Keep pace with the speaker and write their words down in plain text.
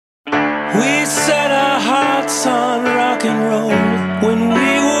We set our hearts on rock and roll when we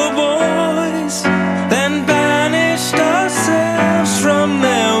were boys, then banished ourselves from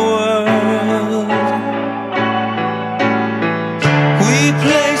their world. We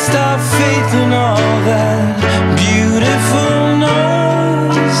placed our faith in all that beautiful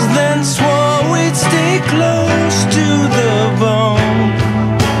noise, then swore we'd stay close to the bone.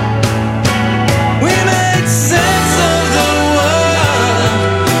 We made sense of the world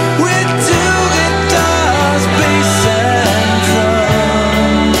with two guitars, bass and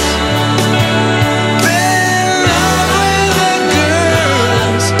drums. Fell in love with the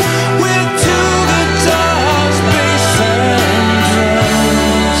girls with two guitars, bass and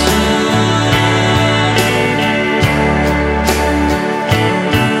drums.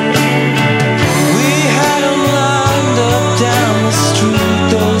 We had 'em lined up down the street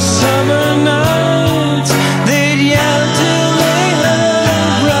those summer nights. They'd yell till they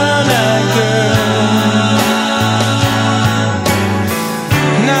heard brown-eyed girl.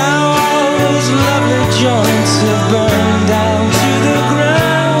 Now all those lovely joints have burned down to the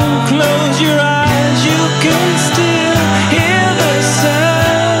ground. Close your eyes, you can still hear the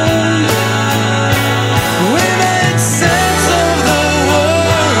sound. We made sense of the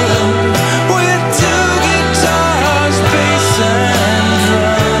world with two guitars, bass and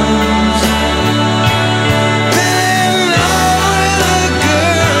drums. Fell in love with the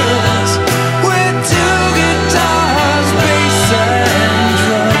girls with two guitars, bass and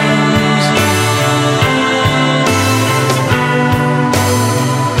drums.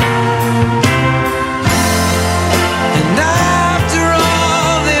 And after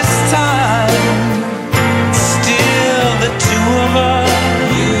all this time, still the two of us.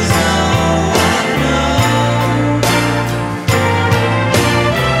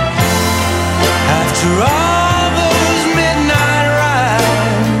 After all those midnight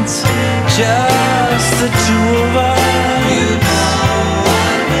rides, just the two of us.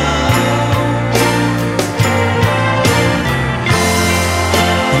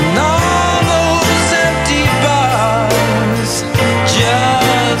 And all those empty bars,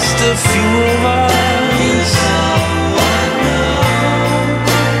 just a few of us.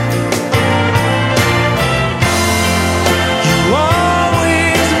 You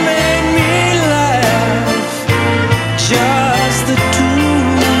always made me laugh, just the two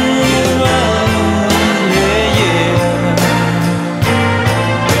of us. Yeah, yeah.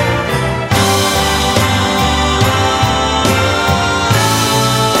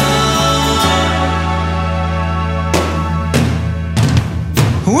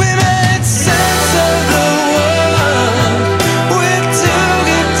 We